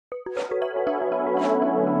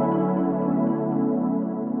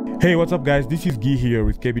Hey, what's up guys? This is Guy here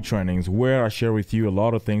with KBTrainings, where I share with you a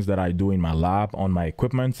lot of things that I do in my lab on my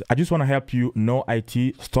equipment. I just want to help you know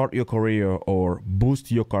IT, start your career or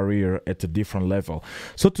boost your career at a different level.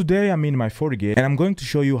 So today I'm in my FortiGate and I'm going to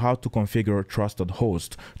show you how to configure trusted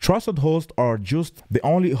hosts. Trusted hosts are just the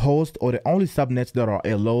only host or the only subnets that are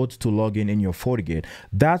allowed to log in your FortiGate.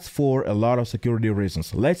 That's for a lot of security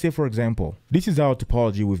reasons. Let's say, for example, this is our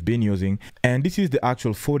topology we've been using, and this is the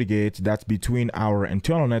actual FortiGate that's between our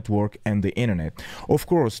internal network and the internet. Of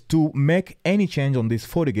course, to make any change on this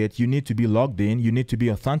FortiGate, you need to be logged in, you need to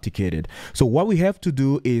be authenticated. So what we have to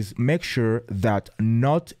do is make sure that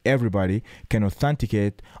not everybody can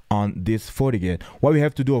authenticate on this FortiGate. What we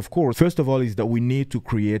have to do, of course, first of all, is that we need to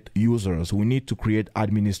create users. We need to create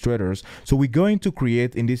administrators. So we're going to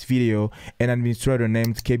create in this video an administrator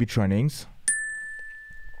named KBTrainings.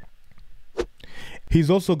 He's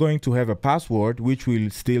also going to have a password, which will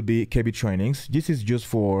still be KBTrainings. This is just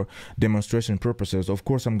for demonstration purposes. Of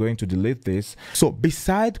course, I'm going to delete this. So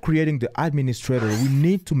besides creating the administrator, we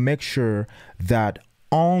need to make sure that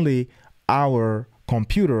only our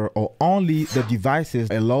computer or only the devices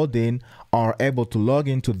allowed in are able to log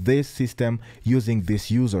into this system using this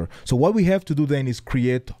user. So what we have to do then is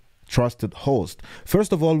create trusted host.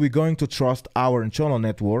 First of all, we're going to trust our internal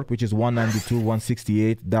network, which is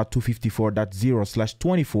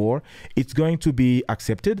 192.168.254.0/24. It's going to be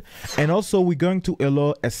accepted. And also we're going to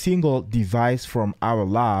allow a single device from our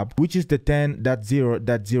lab, which is the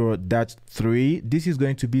 10.0.0.3. This is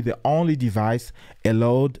going to be the only device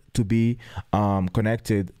allowed to be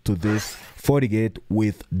connected to this FortiGate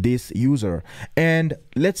with this user. And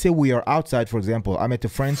let's say we are outside, for example, I'm at a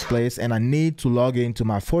friend's place and I need to log into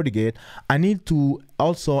my FortiGate. I need to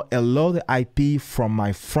also allow the IP from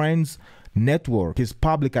my friend's network, his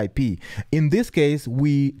public IP. In this case,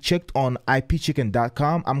 we checked on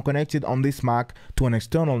ipchicken.com. I'm connected on this Mac to an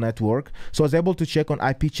external network. So I was able to check on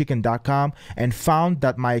ipchicken.com and found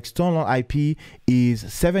that my external IP is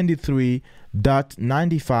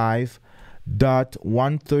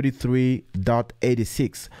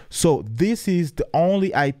 73.95.133.86. So this is the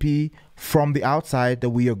only IP from the outside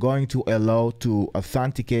that we are going to allow to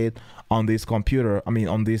authenticate on this computer,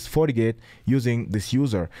 on this FortiGate using this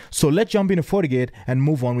user. So let's jump into FortiGate and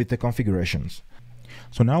move on with the configurations.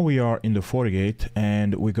 So now we are in the FortiGate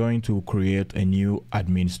and we're going to create a new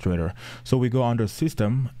administrator. So we go under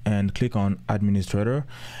System and click on Administrator.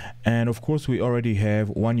 And of course, we already have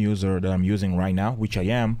one user that I'm using right now, which I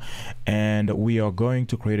am, and we are going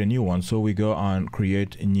to create a new one. So we go on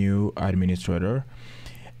Create a New Administrator.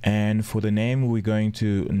 And for the name, we're going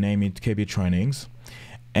to name it KBTrainings.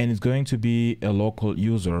 And it's going to be a local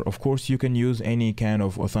user. Of course, you can use any kind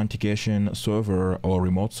of authentication server or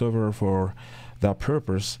remote server for that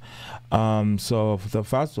purpose. So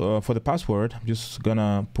for the password, I'm just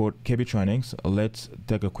gonna put KBTrainings. Let's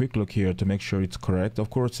take a quick look here to make sure it's correct. Of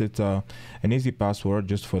course, it's an easy password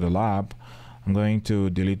just for the lab. I'm going to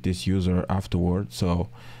delete this user afterward, so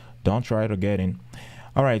don't try to get in.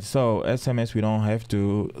 All right, so SMS, we don't have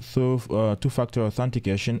to. Two-factor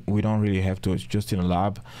authentication, we don't really have to. It's just in a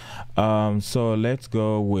lab. So let's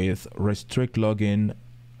go with restrict login.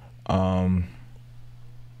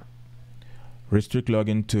 Restrict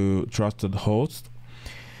login to trusted host,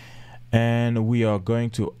 and we are going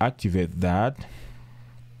to activate that.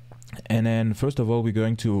 And then first of all, we're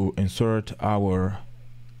going to insert our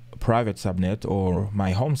private subnet or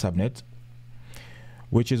my home subnet,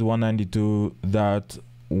 which is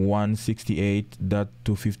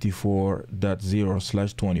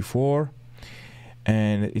 192.168.254.0/24,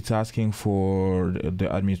 and it's asking for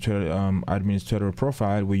the administrator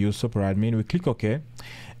profile. We use superadmin. We click OK,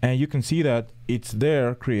 and you can see that it's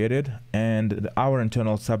there created, and our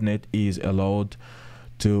internal subnet is allowed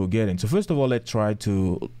to get in. So first of all, let's try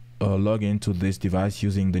to log into this device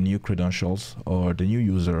using the new credentials or the new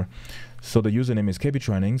user. So the username is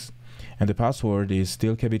KBTrainings and the password is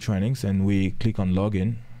still KBTrainings, and we click on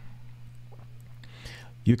login.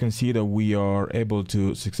 You can see that we are able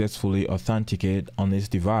to successfully authenticate on this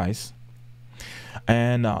device.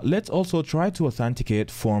 And let's also try to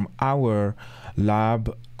authenticate from our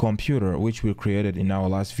lab computer, which we created in our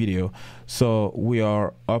last video. So we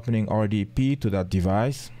are opening RDP to that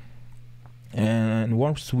device. And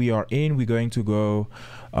once we are in, we're going to go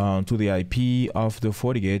to the IP of the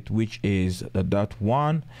FortiGate, which is the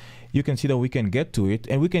 .1. You can see that we can get to it,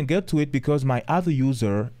 and we can get to it because my other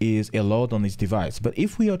user is allowed on this device. But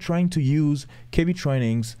if we are trying to use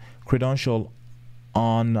KBTrainings credential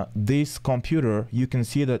on this computer, you can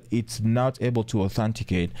see that it's not able to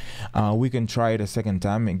authenticate. We can try it a second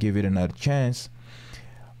time and give it another chance.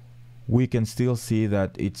 we can still see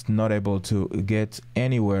that it's not able to get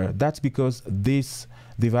anywhere. That's because this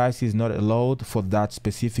device is not allowed for that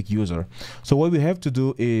specific user. So what we have to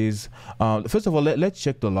do is, first of all, let's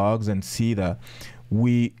check the logs and see that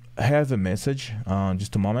we have a message.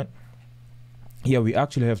 Just a moment. Yeah, we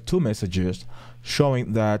actually have two messages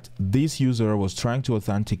showing that this user was trying to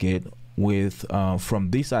authenticate with from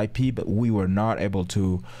this IP, but we were not able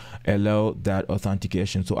to allow that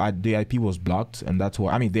authentication. So the IP was blocked, and that's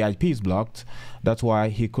why, I mean, the IP is blocked. That's why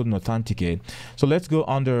he couldn't authenticate. So let's go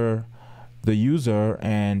under the user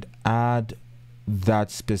and add that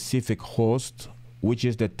specific host, which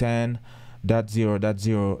is the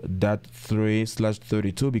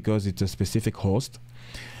 10.0.0.3/32, because it's a specific host.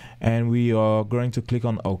 And we are going to click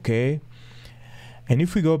on OK. And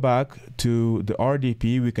if we go back to the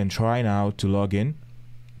RDP, we can try now to log in.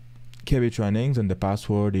 KBTrainings, and the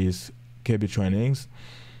password is KBTrainings.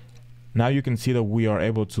 Now you can see that we are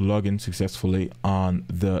able to log in successfully on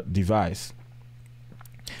the device.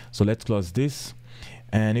 So let's close this.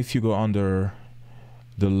 And if you go under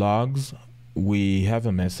the logs, we have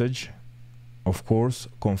a message, of course,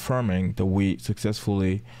 confirming that we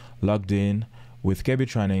successfully logged in with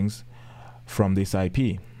KBTrainings from this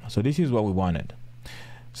IP. So this is what we wanted.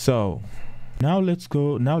 So now let's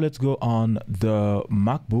go on the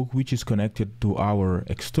MacBook, which is connected to our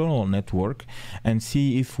external network, and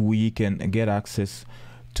see if we can get access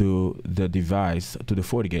to the device, to the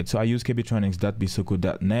FortiGate. So I use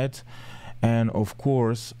kbtrainings.bsoku.net, and of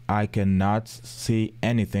course I cannot see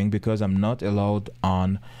anything because I'm not allowed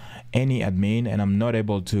on any admin, and I'm not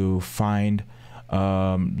able to find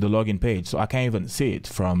the login page, so I can't even see it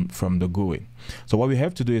from the GUI. So what we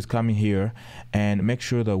have to do is come in here and make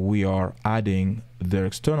sure that we are adding the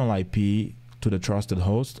external IP to the trusted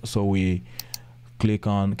host. So we click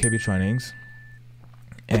on KBTrainings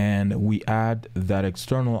and we add that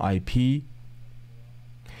external IP,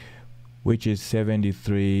 which is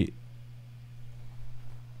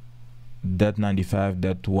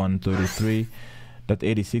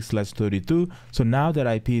 73.95.133.86/32. So now that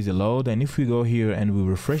IP is allowed, and if we go here and we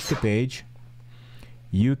refresh the page,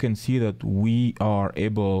 you can see that we are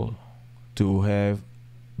able to have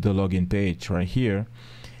the login page right here.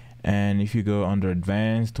 And if you go under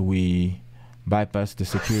advanced, we bypass the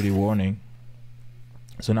security warning.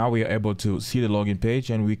 So now we are able to see the login page,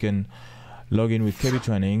 and we can log in with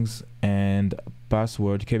KBTrainings and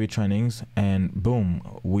password KBTrainings, and boom,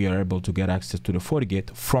 we are able to get access to the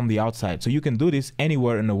FortiGate from the outside. So you can do this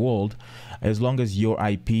anywhere in the world as long as your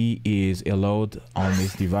IP is allowed on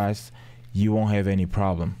this device. You won't have any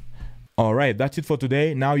problem. All right, that's it for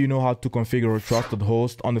today. Now you know how to configure a trusted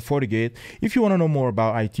host on the FortiGate. If you want to know more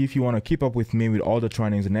about IT, if you want to keep up with me with all the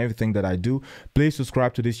trainings and everything that I do, please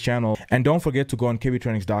subscribe to this channel. And don't forget to go on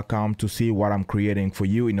kbtrainings.com to see what I'm creating for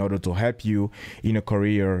you in order to help you in a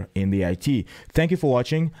career in the IT. Thank you for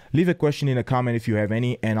watching. Leave a question in a comment if you have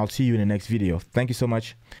any, and I'll see you in the next video. Thank you so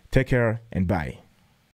much. Take care and bye.